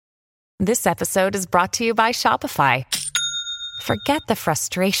This episode is brought to you by Shopify. Forget the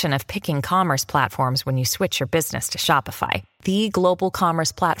frustration of picking commerce platforms when you switch your business to Shopify, the global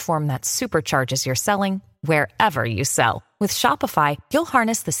commerce platform that supercharges your selling wherever you sell. With Shopify, you'll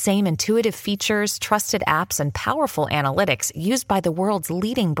harness the same intuitive features, trusted apps, and powerful analytics used by the world's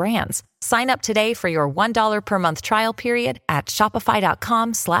leading brands. Sign up today for your $1 per month trial period at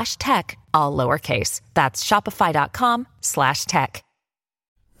shopify.com/tech, all lowercase. That's shopify.com/tech.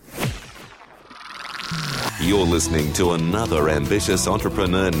 You're listening to another Ambitious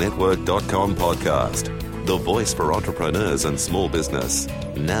Entrepreneur Network.com podcast, the voice for entrepreneurs and small business.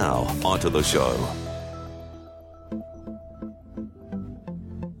 Now, onto the show.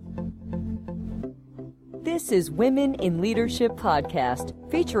 This is Women in Leadership Podcast,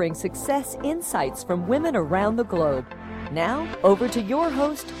 featuring success insights from women around the globe. Now, over to your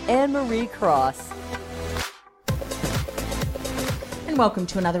host, Anne-Marie Cross. And welcome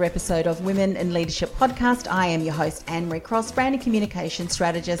to another episode of Women in Leadership Podcast. I am your host, Anne-Marie Cross, brand and communication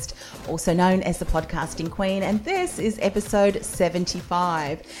strategist, also known as the podcasting queen, and this is episode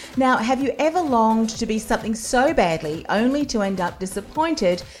 75. Now, have you ever longed to be something so badly only to end up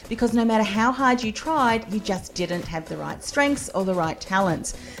disappointed because no matter how hard you tried, you just didn't have the right strengths or the right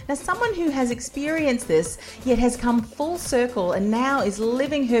talents? Now, someone who has experienced this yet has come full circle and now is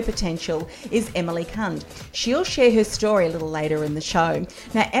living her potential is Emily Kund. She'll share her story a little later in the show.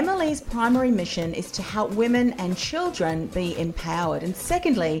 Now, Emily's primary mission is to help women and children be empowered. And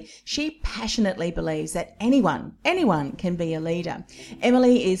secondly, she passionately believes that anyone can be a leader.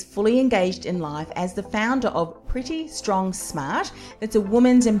 Emily is fully engaged in life as the founder of Pretty Strong Smart. It's a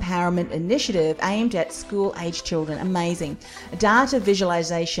women's empowerment initiative aimed at school-age children. Amazing. A data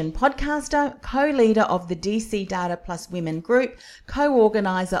visualization podcaster, co-leader of the DC Data Plus Women group,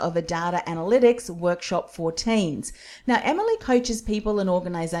 co-organizer of a data analytics workshop for teens. Now, Emily coaches people and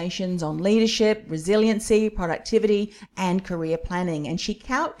organizations on leadership, resiliency, productivity, and career planning. And she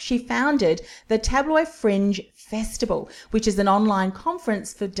founded the Tableau Fringe Festival, which is an online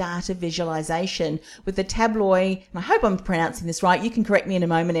conference for data visualization with the Tableau, and I hope I'm pronouncing this right, you can correct me in a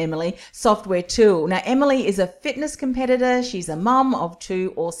moment, Emily, software tool. Now, Emily is a fitness competitor. She's a mum of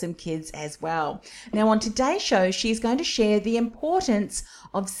 2 awesome kids as well. Now, on today's show, she's going to share the importance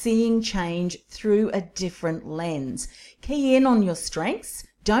of seeing change through a different lens. Key in on your strengths.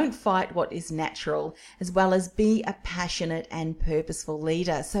 Don't fight what is natural, as well as be a passionate and purposeful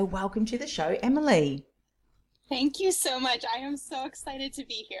leader. So welcome to the show, Emily. Thank you so much. I am so excited to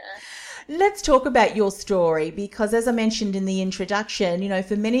be here. Let's talk about your story because, as I mentioned in the introduction,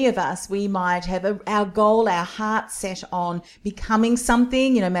 for many of us, we might have our goal, our heart set on becoming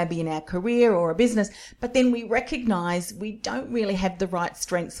something, maybe in our career or a business, but then we recognize we don't really have the right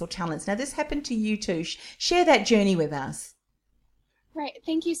strengths or talents. Now, this happened to you too. Share that journey with us. Right.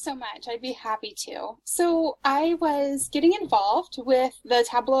 Thank you so much. I'd be happy to. So I was getting involved with the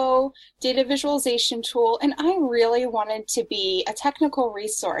Tableau data visualization tool, and I really wanted to be a technical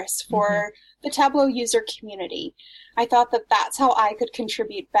resource for the Tableau user community. I thought that that's how I could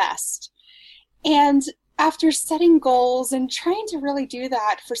contribute best. And after setting goals and trying to really do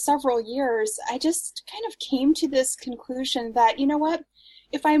that for several years, I just kind of came to this conclusion that,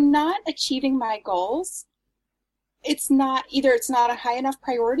 if I'm not achieving my goals, it's not a high enough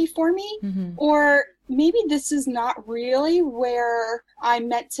priority for me, or maybe this is not really where I'm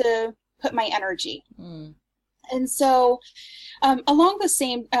meant to put my energy. And so along the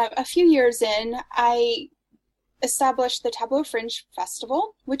same, a few years in, I established the Tableau Fringe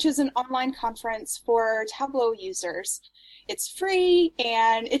Festival, which is an online conference for Tableau users. It's free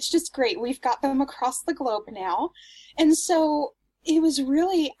and it's just great. We've got them across the globe now. And so it was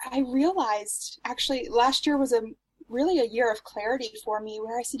really, I realized actually last year was really a year of clarity for me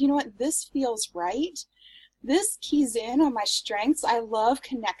where I said, this feels right. This keys in on my strengths. I love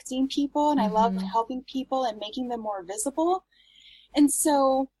connecting people and I love helping people and making them more visible. And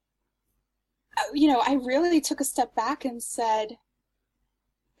so, I really took a step back and said,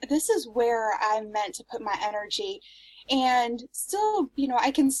 this is where I'm meant to put my energy. And still,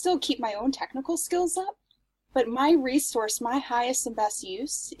 I can still keep my own technical skills up, but my resource, my highest and best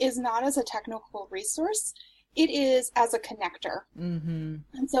use is not as a technical resource. It is as a connector. And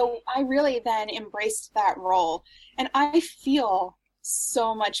so I really then embraced that role, and I feel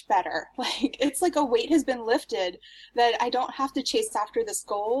so much better. It's like a weight has been lifted that I don't have to chase after this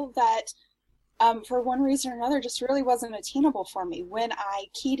goal that for one reason or another just really wasn't attainable for me. When I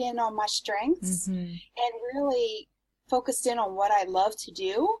keyed in on my strengths and really focused in on what I love to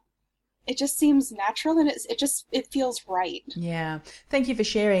do, it just seems natural, and it feels right. Yeah. Thank you for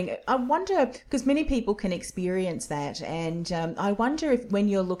sharing. I wonder, because many people can experience that, and I wonder if when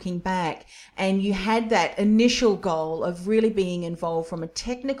you're looking back and you had that initial goal of really being involved from a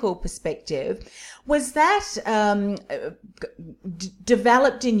technical perspective, was that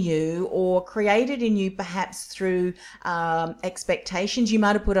developed in you or created in you perhaps through expectations you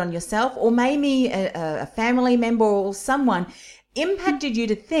might have put on yourself, or maybe a family member or someone impacted you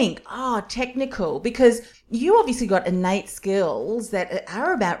to think, technical, because you obviously got innate skills that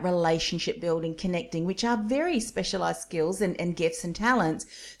are about relationship building, connecting, which are very specialized skills and gifts and talents.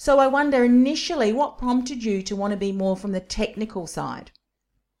 So I wonder initially what prompted you to want to be more from the technical side?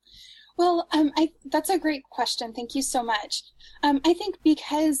 Well, that's a great question. Thank you so much. I think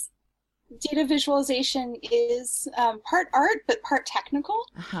because data visualization is part art, but part technical.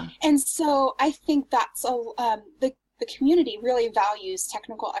 Uh-huh. And so I think that's the community really values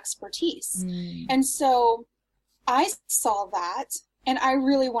technical expertise. And so I saw that, and I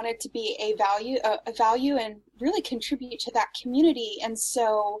really wanted to be a value and really contribute to that community. And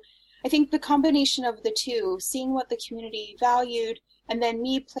so I think the combination of the two, seeing what the community valued, and then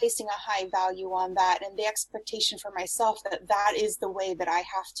me placing a high value on that, and the expectation for myself that that is the way that I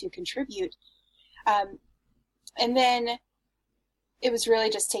have to contribute. And then it was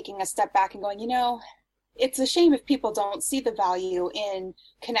really just taking a step back and going, it's a shame if people don't see the value in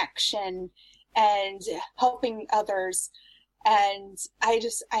connection and helping others. And I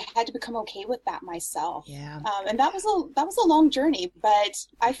had to become okay with that myself. Yeah. And that was a long journey, but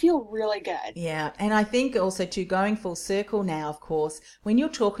I feel really good. Yeah. And I think also too, going full circle now, of course, when you're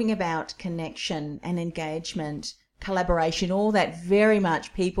talking about connection and engagement, collaboration, all that very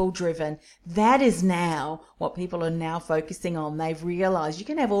much people driven, that is now what people are now focusing on. They've realized you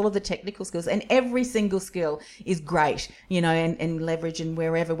can have all of the technical skills, and every single skill is great, and leverage, and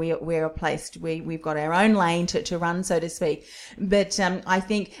wherever we're placed, we've got our own lane to run, so to speak. But I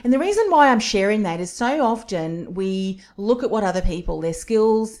think, and the reason why I'm sharing that is so often we look at what other people, their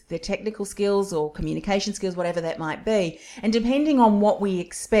skills, their technical skills or communication skills, whatever that might be, and depending on what we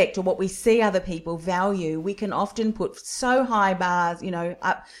expect or what we see other people value, we can often put so high bars,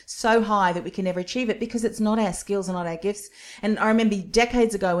 up so high that we can never achieve it because it's not our skills and not our gifts. And I remember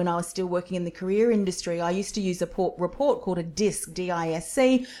decades ago when I was still working in the career industry, I used to use a report called a DISC,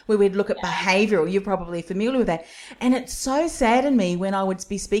 D-I-S-C, where we'd look at behavioral. You're probably familiar with that. And it so saddened me when I would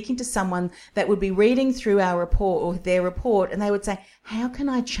be speaking to someone that would be reading through our report or their report, and they would say, how can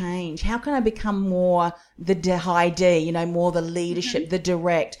I change? How can I become more the high D, more the leadership, the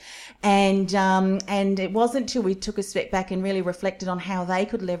direct? And it wasn't until we took a step back and really reflected on how they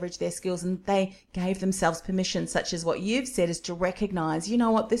could leverage their skills, and they gave themselves permission, such as what you've said, is to recognize,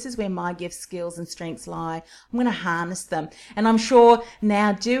 this is where my gifts, skills and strengths lie. I'm going to harness them. And I'm sure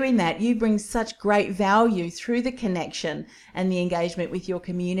now doing that, you bring such great value through the connection and the engagement with your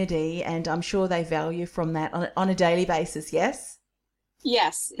community. And I'm sure they value from that on a daily basis. Yes?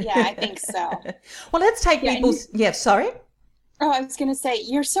 Yes. Yeah, I think so. Well, let's take people's... sorry? Oh, I was going to say,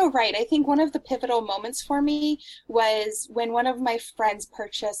 you're so right. I think one of the pivotal moments for me was when one of my friends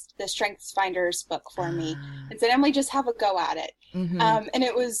purchased the Strengths Finders book for me and said, Emily, just have a go at it. Mm-hmm. And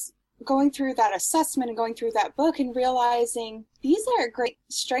it was going through that assessment and going through that book and realizing these are great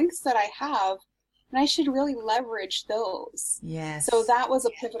strengths that I have, and I should really leverage those. Yes. So that was a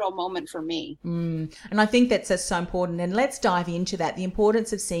pivotal moment for me. And I think that's so important. And let's dive into that, the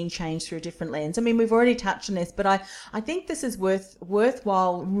importance of seeing change through a different lens. I mean, we've already touched on this, but I think this is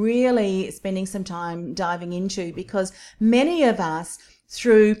worthwhile really spending some time diving into, because many of us,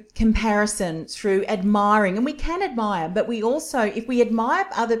 through comparison, through admiring, and we can admire, but we also, if we admire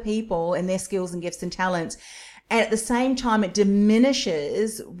other people and their skills and gifts and talents, and at the same time, it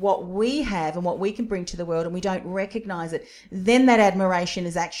diminishes what we have and what we can bring to the world, and we don't recognize it, then that admiration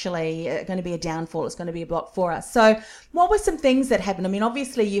is actually going to be a downfall. It's going to be a block for us. So what were some things that happened? I mean,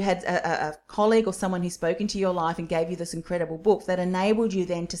 obviously you had a colleague or someone who spoke into your life and gave you this incredible book that enabled you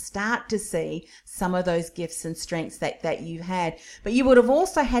then to start to see some of those gifts and strengths that you had. But you would have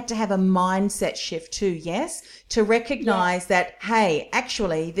also had to have a mindset shift too, yes? To recognize that, hey,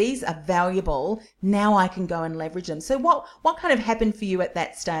 actually, these are valuable. Now I can go and leverage them. So what kind of happened for you at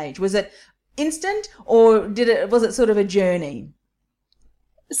that stage? Was it instant, or was it sort of a journey?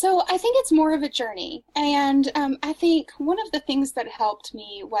 So I think it's more of a journey. And I think one of the things that helped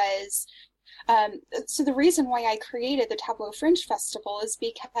me was, so the reason why I created the Tableau Fringe Festival is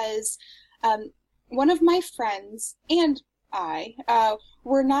because one of my friends and I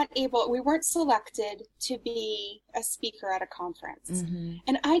we weren't selected to be a speaker at a conference. Mm-hmm.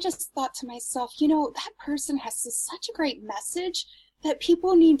 And I just thought to myself, that person has such a great message that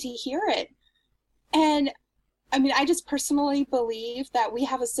people need to hear it. And I mean, I just personally believe that we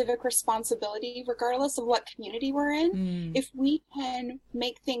have a civic responsibility, regardless of what community we're in. If we can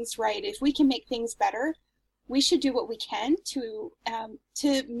make things right, if we can make things better, we should do what we can to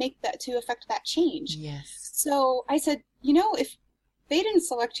affect that change. Yes. So I said, if they didn't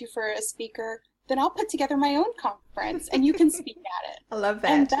select you for a speaker, then I'll put together my own conference and you can speak at it. I love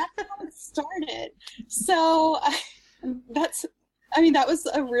that. And that's how it started. So that was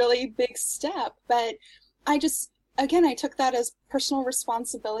a really big step, but I took that as personal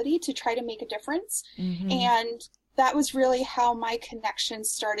responsibility to try to make a difference. And that was really how my connection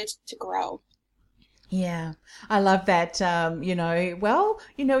started to grow. Yeah, I love that.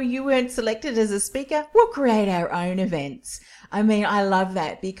 You weren't selected as a speaker. We'll create our own events. I mean, I love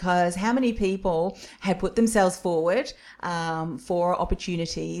that, because how many people have put themselves forward for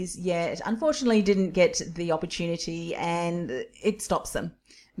opportunities, yet unfortunately didn't get the opportunity, and it stops them.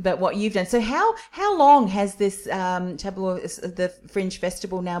 But what you've done. So how long has this Tableau, the Fringe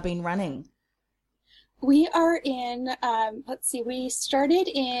Festival, now been running? We are in, we started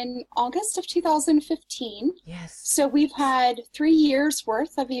in August of 2015. Yes. So we've had 3 years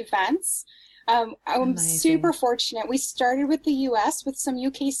worth of events. I'm Amazing. super fortunate. We started with the US with some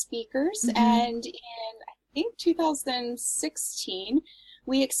UK speakers, and in, I think, 2016,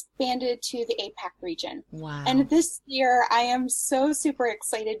 we expanded to the APAC region. Wow. And this year, I am so super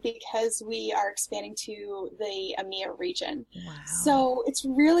excited because we are expanding to the EMEA region. Wow. So it's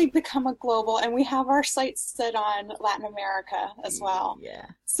really become a global, and we have our sights set on Latin America as well. Yeah.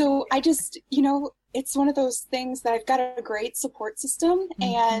 So I just, it's one of those things that I've got a great support system,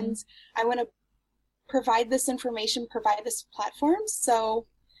 and I want to provide this information, provide this platform. So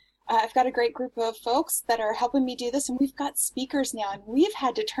I've got a great group of folks that are helping me do this, and we've got speakers now, and we've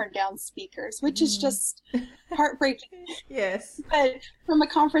had to turn down speakers, which is just heartbreaking. Yes. But from a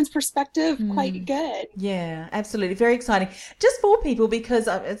conference perspective, quite good. Yeah, absolutely. Very exciting. Just for people, because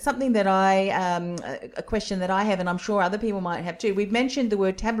it's something that a question that I have, and I'm sure other people might have too. We've mentioned the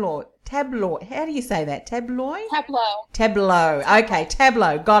word tableau. How do you say that? Tableau? Tableau. Okay,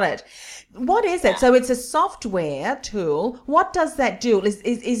 Tableau. Got it. What is it? So it's a software tool. What does that do?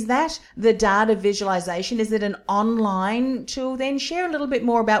 Is that the data visualization? Is it an online tool? Then share a little bit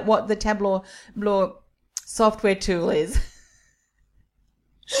more about what the Tableau software tool is.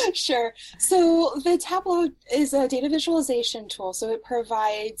 Sure. So the Tableau is a data visualization tool. So it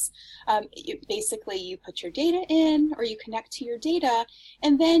provides, basically you put your data in, or you connect to your data,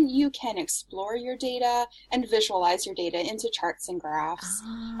 and then you can explore your data and visualize your data into charts and graphs.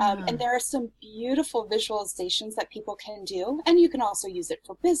 And there are some beautiful visualizations that people can do, and you can also use it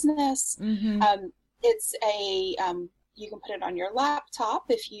for business. It's you can put it on your laptop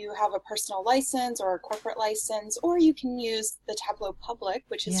if you have a personal license or a corporate license, or you can use the Tableau Public,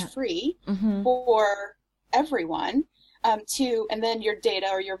 which is free for everyone, and then your data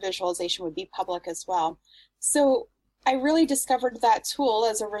or your visualization would be public as well. So I really discovered that tool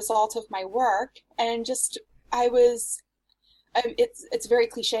as a result of my work, and it's very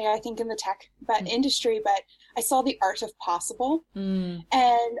cliche, I think, in the tech industry, but I saw the art of possible,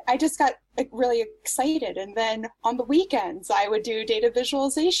 and I just got really excited. And then on the weekends, I would do data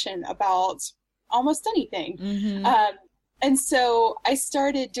visualization about almost anything. And so I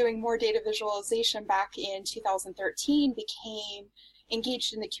started doing more data visualization back in 2013, became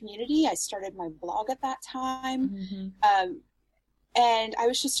engaged in the community. I started my blog at that time. And I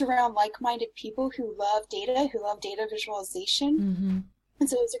was just around like-minded people who love data visualization. And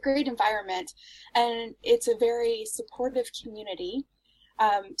so it's a great environment, and it's a very supportive community.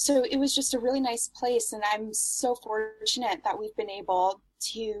 So it was just a really nice place, and I'm so fortunate that we've been able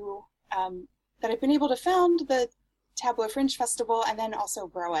to, that I've been able to found the Tableau Fringe Festival and then also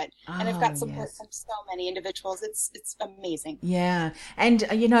grow it. And I've got support from so many individuals. It's amazing. Yeah. And,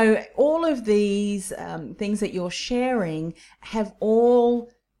 all of these things that you're sharing have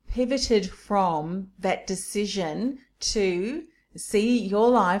all pivoted from that decision to see your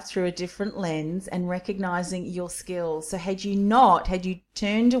life through a different lens and recognizing your skills. So had you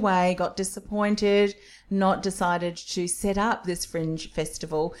turned away, got disappointed, not decided to set up this Fringe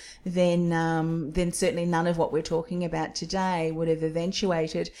Festival, then certainly none of what we're talking about today would have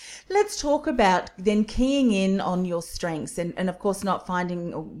eventuated. Let's talk about then keying in on your strengths and of course not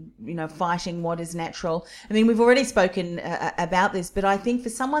fighting what is natural. I mean, we've already spoken about this, but I think for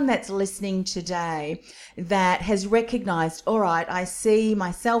someone that's listening today that has recognized, all right, I see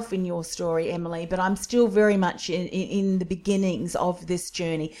myself in your story, Emily, but I'm still very much in the beginnings of this this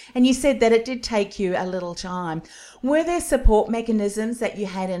journey? And you said that it did take you a little time. Were there support mechanisms that you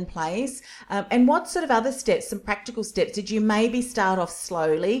had in place? And what sort of other steps, some practical steps, did you maybe start off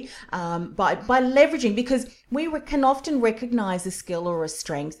slowly by leveraging? Because we can often recognize a skill or a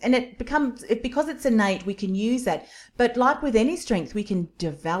strength, and because it's innate, we can use that. But like with any strength, we can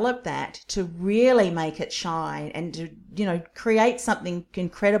develop that to really make it shine and to, create something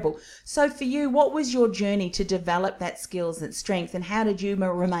incredible. So for you, what was your journey to develop that skills and strength, and how did you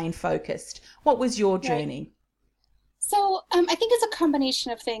remain focused? What was your journey? Right. So I think it's a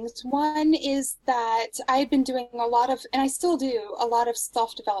combination of things. One is that I've been doing and I still do a lot of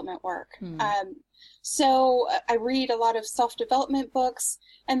self-development work. So I read a lot of self-development books,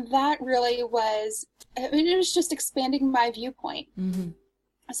 and that really it was just expanding my viewpoint. Mm-hmm.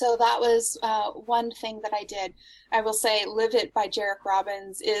 So that was one thing that I did. I will say Live It by Jairek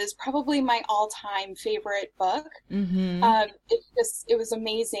Robbins is probably my all-time favorite book. Mm-hmm. It was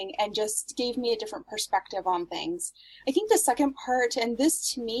amazing and just gave me a different perspective on things. I think the second part, and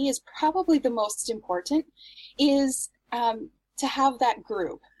this to me is probably the most important, is to have that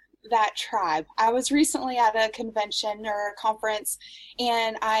group, that tribe. I was recently at a convention or a conference,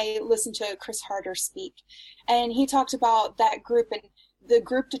 and I listened to Chris Harder speak, and he talked about that group, and the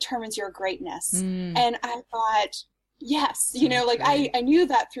group determines your greatness. And I thought, yes, I knew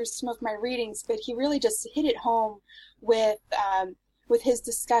that through some of my readings, but he really just hit it home with his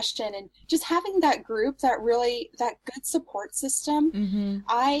discussion and just having that group, that good support system. Mm-hmm.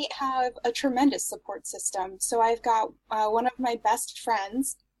 I have a tremendous support system. So I've got one of my best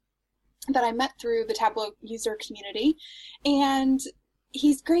friends that I met through the Tableau user community, and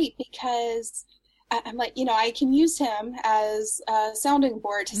he's great because I'm like, I can use him as a sounding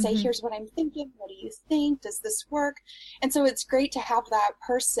board to say, here's what I'm thinking. What do you think? Does this work? And so it's great to have that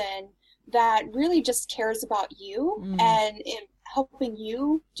person that really just cares about you and in helping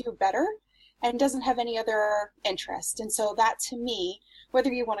you do better and doesn't have any other interest. And so that, to me,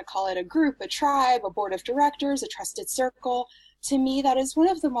 whether you want to call it a group, a tribe, a board of directors, a trusted circle, to me, that is one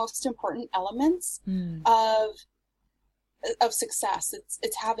of the most important elements of success.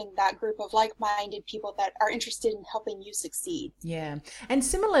 It's having that group of like-minded people that are interested in helping you succeed. Yeah. And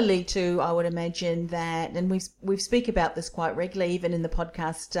similarly to, I would imagine that, and we speak about this quite regularly, even in the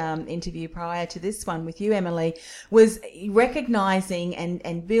podcast interview prior to this one with you, Emily, was recognizing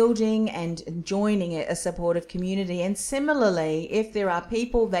and building and joining a supportive community. And similarly, if there are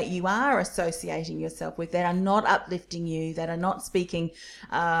people that you are associating yourself with that are not uplifting you, that are not speaking,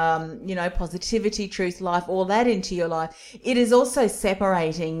 positivity, truth, life, all that into your life, it is also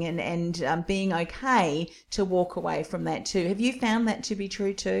separating and being okay to walk away from that too. Have you found that to be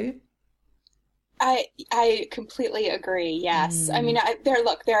true too? I completely agree. Yes. I mean, there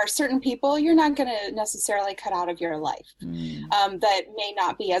are certain people you're not going to necessarily cut out of your life that may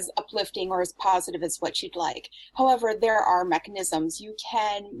not be as uplifting or as positive as what you'd like. However, there are mechanisms. You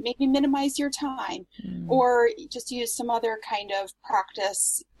can maybe minimize your time or just use some other kind of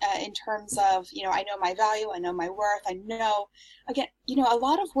practice in terms of, I know my value, I know my worth, I know, again, a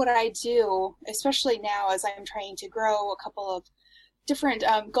lot of what I do, especially now as I'm trying to grow a couple of different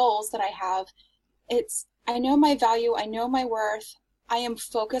goals that I have, I know my value, I know my worth, I am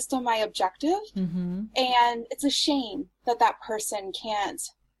focused on my objective, and it's a shame that person can't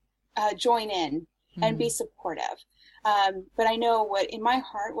join in and be supportive. But I know in my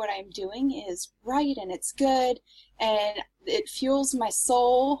heart, what I'm doing is right, and it's good, and it fuels my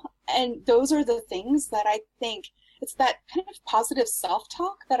soul, and those are the things that I think, it's that kind of positive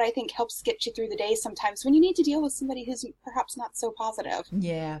self-talk that I think helps get you through the day sometimes when you need to deal with somebody who's perhaps not so positive.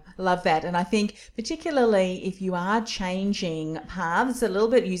 Yeah, love that. And I think particularly if you are changing paths a little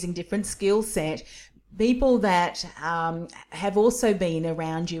bit, using different skill set, people that have also been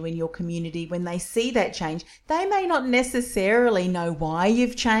around you in your community, when they see that change, they may not necessarily know why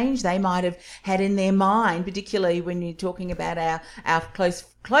you've changed. They might have had in their mind, particularly when you're talking about our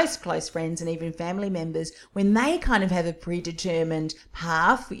close friends and even family members, when they kind of have a predetermined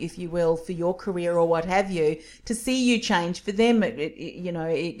path, if you will, for your career or what have you, to see you change, for them,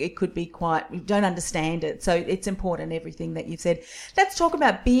 it could be quite, don't understand it. So it's important, everything that you've said. Let's talk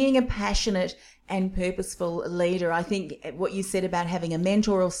about being a passionate and purposeful leader. I think what you said about having a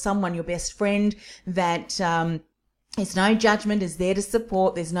mentor or someone, your best friend, that there's no judgment, is there to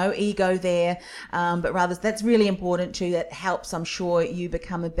support, there's no ego there, but rather that's really important too. That helps, I'm sure, you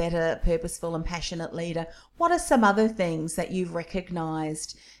become a better purposeful and passionate leader. What are some other things that you've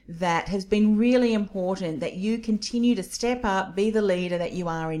recognized that has been really important, that you continue to step up, be the leader that you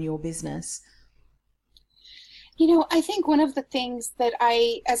are in your business? I think one of the things that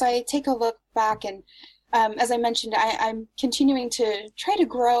as I take a look back, and as I mentioned, I'm continuing to try to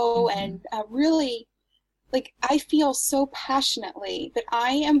grow and really, like, I feel so passionately that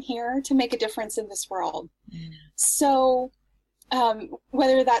I am here to make a difference in this world. So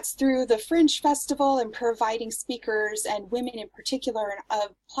whether that's through the Fringe Festival and providing speakers and women in particular a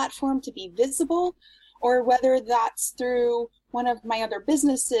platform to be visible, or whether that's through one of my other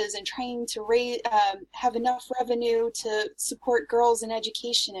businesses and trying to have enough revenue to support girls in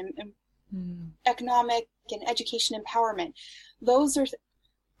education and economic and education empowerment. Those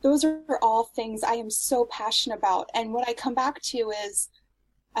are all things I am so passionate about. And what I come back to is,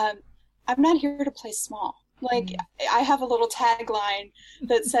 I'm not here to play small. Like, I have a little tagline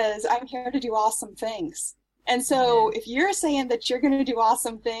that says, I'm here to do awesome things. And so if you're saying that you're going to do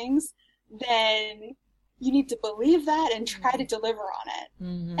awesome things, then you need to believe that and try to deliver on it.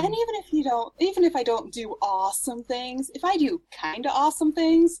 And even if I don't do awesome things, if I do kind of awesome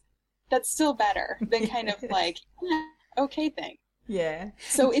things, that's still better than kind of like, okay thing. Yeah.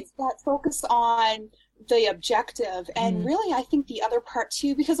 So it's that focus on the objective. And really, I think the other part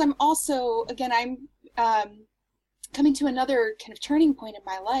too, because I'm also, again, I'm coming to another kind of turning point in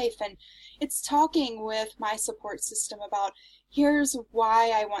my life, and it's talking with my support system about, here's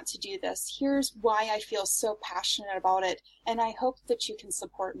why I want to do this. Here's why I feel so passionate about it. And I hope that you can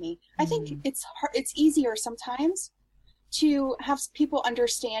support me. I think it's easier sometimes to have people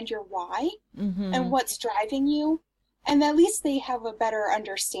understand your why and what's driving you. And at least they have a better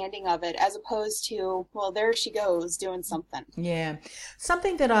understanding of it, as opposed to, well, there she goes doing something. Yeah.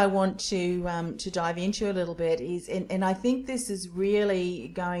 Something that I want to dive into a little bit is, and I think this is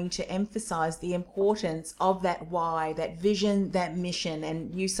really going to emphasize the importance of that why, that vision, that mission.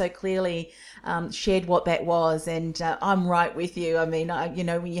 And you so clearly shared what that was. And I'm right with you. I mean,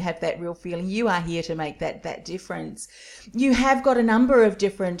 when you have that real feeling, you are here to make that difference. You have got a number of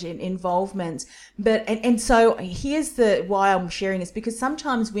different involvements, but, and so here's why I'm sharing this, because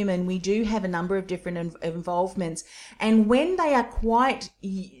sometimes women, we do have a number of different involvements, and when they are quite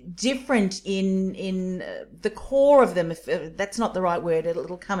different in the core of them, if that's not the right word,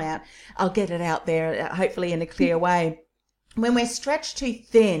 it'll come out, I'll get it out there hopefully in a clear way. When we're stretched too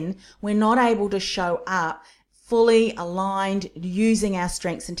thin, we're not able to show up fully aligned, using our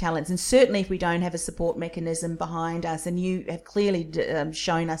strengths and talents. And certainly if we don't have a support mechanism behind us, and you have clearly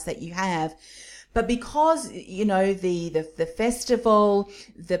shown us that you have. But because, the festival,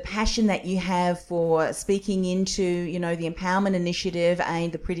 the passion that you have for speaking into, the Empowerment Initiative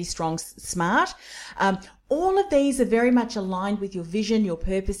and the Pretty Strong Smart, all of these are very much aligned with your vision, your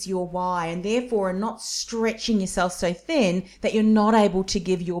purpose, your why, and therefore are not stretching yourself so thin that you're not able to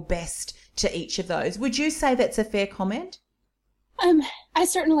give your best to each of those. Would you say that's a fair comment? I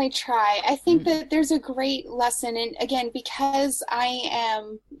certainly try. I think that there's a great lesson. And again, because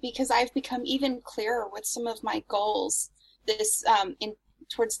I've become even clearer with some of my goals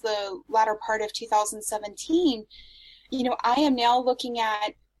towards the latter part of 2017, I am now looking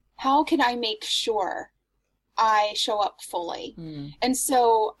at how can I make sure I show up fully. And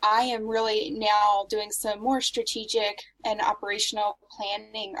so I am really now doing some more strategic and operational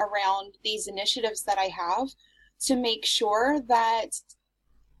planning around these initiatives that I have, to make sure that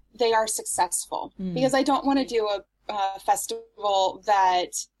they are successful. Because I don't want to do a festival that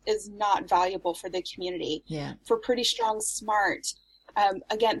is not valuable for the community. Yeah. For Pretty Strong Smart,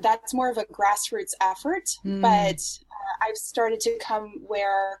 again, that's more of a grassroots effort, but I've started to come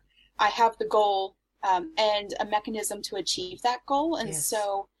where I have the goal and a mechanism to achieve that goal. And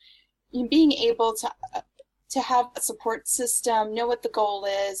so being able to have a support system, know what the goal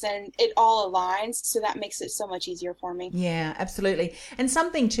is, and it all aligns, so that makes it so much easier for me. Yeah, absolutely. And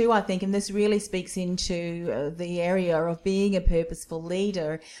something too, I think, and this really speaks into the area of being a purposeful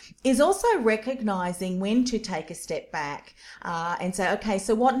leader, is also recognizing when to take a step back and say, okay,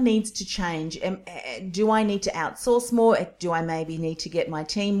 so what needs to change? Do I need to outsource more? Do I maybe need to get my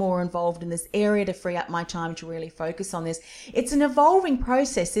team more involved in this area to free up my time to really focus on this? It's an evolving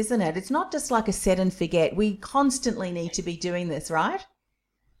process, isn't it? It's not just like a set and forget. We constantly need to be doing this, right?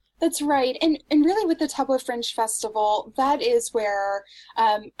 That's right. And really with the Tableau Fringe Festival, that is where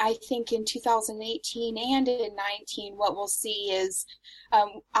I think in 2018 and in 19, what we'll see is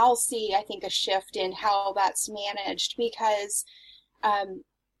I'll see, I think, a shift in how that's managed, because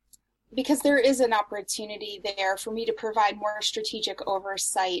there is an opportunity there for me to provide more strategic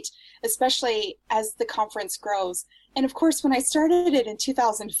oversight, especially as the conference grows. And of course, when I started it in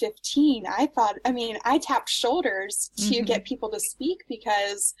 2015, I tapped shoulders to get people to speak,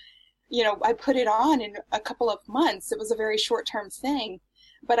 because, I put it on in a couple of months. It was a very short-term thing,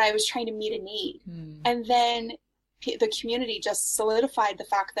 but I was trying to meet a need. And then the community just solidified the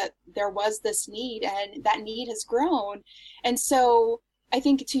fact that there was this need, and that need has grown. And so I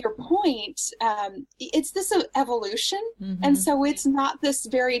think, to your point, it's this evolution. Mm-hmm. And so it's not this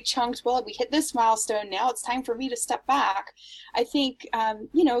very chunked, well, we hit this milestone, now it's time for me to step back. I think,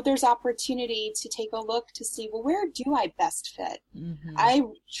 there's opportunity to take a look to see, well, where do I best fit? Mm-hmm.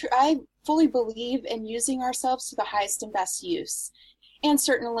 I fully believe in using ourselves to the highest and best use. And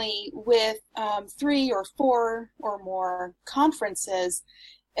certainly with 3 or 4 or more conferences,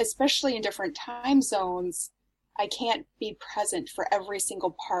 especially in different time zones, I can't be present for every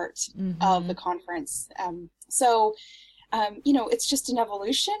single part of the conference. It's just an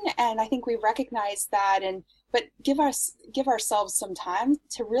evolution, and I think we recognize that, but give ourselves some time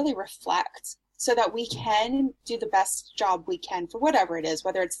to really reflect so that we can do the best job we can for whatever it is,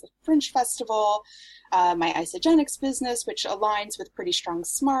 whether it's the Fringe Festival, my Isagenix business, which aligns with Pretty Strong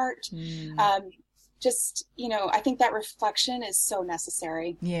Smart. I think that reflection is so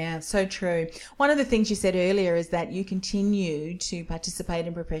necessary. Yeah, so true. One of the things you said earlier is that you continue to participate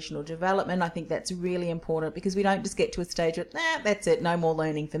in professional development. I think that's really important, because we don't just get to a stage where, that's it, no more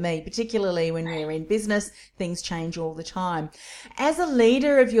learning for me, particularly when we're in business, things change all the time. As a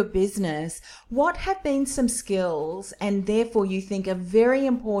leader of your business, what have been some skills, and therefore you think are very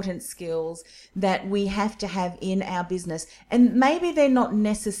important skills, that we have to have in our business? And maybe they're not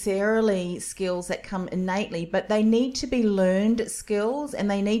necessarily skills that come innately, but they need to be learned skills, and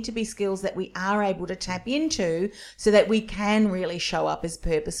they need to be skills that we are able to tap into so that we can really show up as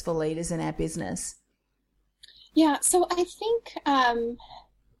purposeful leaders in our business. Yeah, so I think,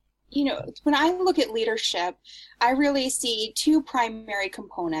 when I look at leadership, I really see 2 primary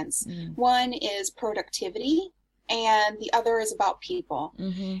components. One is productivity, and the other is about people.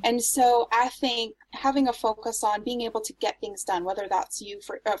 Mm-hmm. And so I think having a focus on being able to get things done, whether that's you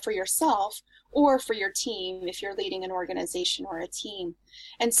for yourself or for your team, if you're leading an organization or a team.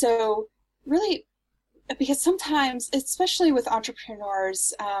 And so really, because sometimes, especially with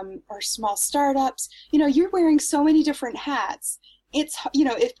entrepreneurs or small startups, you're wearing so many different hats. It's,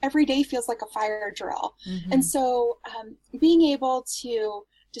 if every day feels like a fire drill. Mm-hmm. And so being able to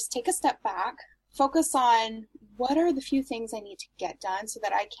just take a step back, focus on what are the few things I need to get done so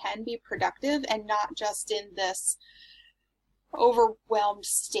that I can be productive and not just in this overwhelmed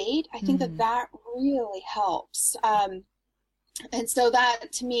state. I think that really helps. And so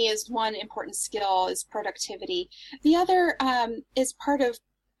that, to me, is one important skill, is productivity. The other is part of,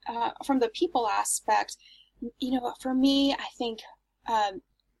 from the people aspect, for me, I think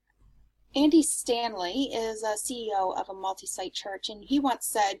Andy Stanley is a CEO of a multi-site church, and he once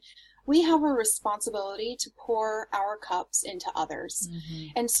said, we have a responsibility to pour our cups into others. Mm-hmm.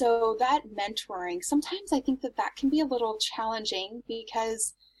 And so that mentoring, sometimes I think that can be a little challenging,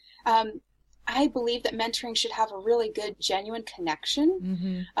 because I believe that mentoring should have a really good, genuine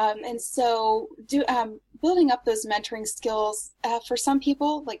connection. Mm-hmm. And so building up those mentoring skills, for some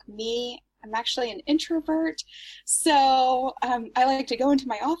people like me, I'm actually an introvert. So I like to go into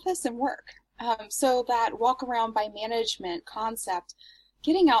my office and work. So that walk around by management concept,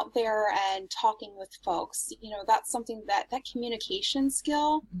 getting out there and talking with folks, that's something that communication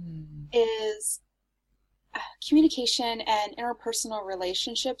skill is communication and interpersonal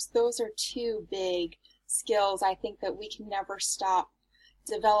relationships. Those are 2 big skills I think that we can never stop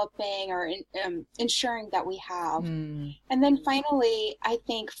developing or ensuring that we have. And then finally, I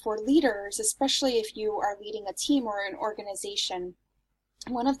think for leaders, especially if you are leading a team or an organization,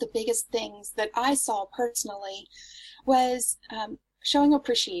 one of the biggest things that I saw personally was showing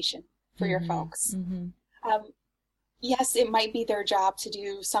appreciation for your folks. Mm-hmm. Yes, it might be their job to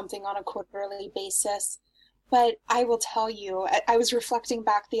do something on a quarterly basis, but I will tell you, I was reflecting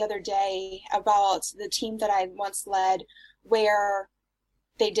back the other day about the team that I once led, where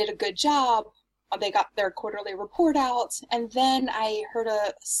they did a good job, they got their quarterly report out, and then I heard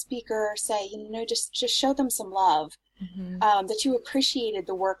a speaker say, just show them some love, that you appreciated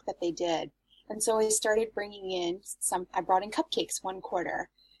the work that they did. And so I started bringing in I brought in cupcakes one quarter,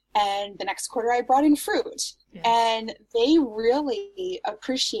 and the next quarter I brought in fruit. Yes. And they really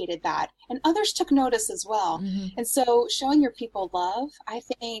appreciated that. And others took notice as well. Mm-hmm. And so showing your people love, I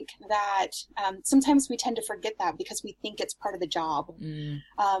think that sometimes we tend to forget that because we think it's part of the job.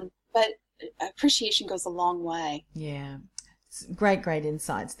 But appreciation goes a long way. Yeah. Great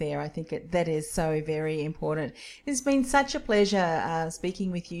insights there. I think that is so very important. It's been such a pleasure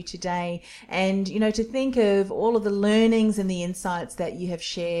speaking with you today, and to think of all of the learnings and the insights that you have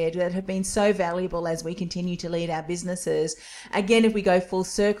shared that have been so valuable as we continue to lead our businesses. Again, if we go full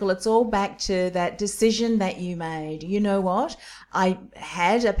circle, it's all back to that decision that you made. You know what? I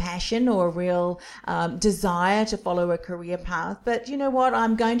had a passion or a real desire to follow a career path, but you know what?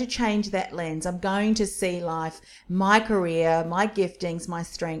 I'm going to change that lens. I'm going to see life, my career, my giftings, my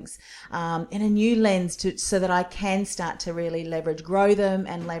strengths in a new lens so that I can start to really grow them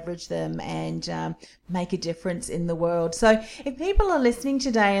and leverage them and make a difference in the world. So if people are listening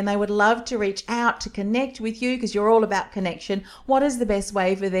today and they would love to reach out to connect with you, because you're all about connection, what is the best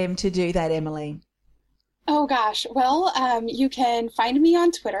way for them to do that, Emily? Oh gosh. Well, you can find me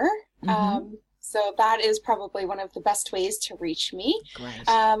on Twitter. So that is probably one of the best ways to reach me. Great.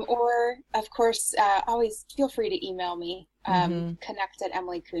 Or of course, always feel free to email me.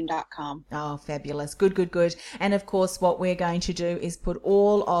 connect@emilykuhn.com. Oh, fabulous. Good. And of course, what we're going to do is put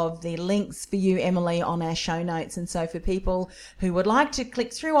all of the links for you, Emily, on our show notes. And so for people who would like to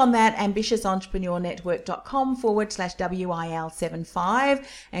click through on that, ambitiousentrepreneurnetwork.com/WIL75,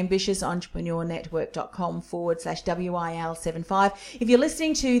 ambitiousentrepreneurnetwork.com/WIL75. If you're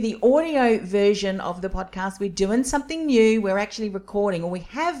listening to the audio version of the podcast, we're doing something new. We're actually recording, or we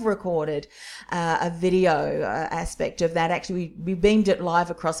have recorded a video aspect of that. Actually, we beamed it live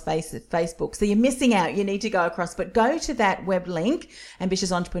across Facebook. So you're missing out. You need to go across, but go to that web link,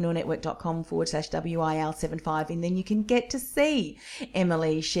 ambitiousentrepreneurnetwork.com/WIL75, and then you can get to see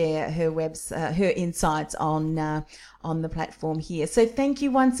Emily share her insights on the platform here. So thank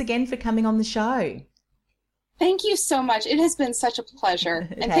you once again for coming on the show. Thank you so much. It has been such a pleasure.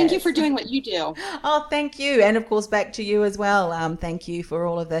 And thank you for doing what you do. Oh, thank you. And of course, back to you as well. Thank you for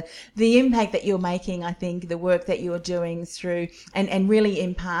all of the impact that you're making. I think the work that you're doing through and really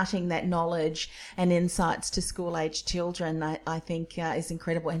imparting that knowledge and insights to school-aged children, I think is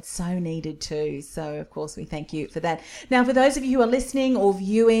incredible and so needed too. So, of course, we thank you for that. Now, for those of you who are listening or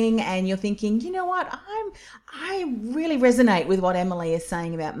viewing and you're thinking, you know what, I really resonate with what Emily is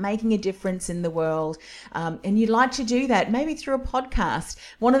saying about making a difference in the world, and you'd like to do that maybe through a podcast.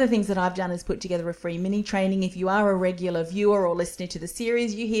 One of the things that I've done is put together a free mini training. If you are a regular viewer or listener to the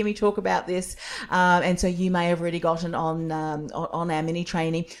series, you hear me talk about this, and so you may have already gotten on our mini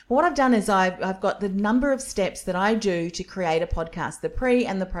training. But what I've done is I've got the number of steps that I do to create a podcast, the pre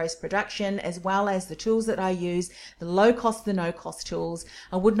and the post production, as well as the tools that I use, the low cost, the no cost tools.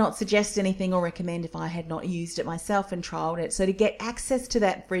 I would not suggest anything or recommend if I had not used it myself and trialed it. So to get access to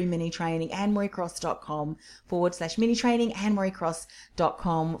that free mini training, AnneMarieCross.com/mini training,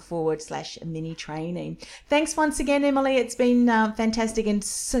 AnneMarieCross.com/mini training. Thanks once again, Emily. It's been fantastic, and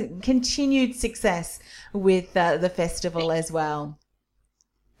continued success with the festival as well.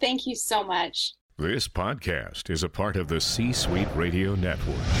 Thank you so much. This podcast is a part of the C-Suite Radio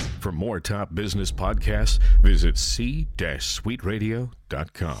Network. For more top business podcasts, visit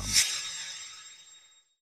c-suiteradio.com.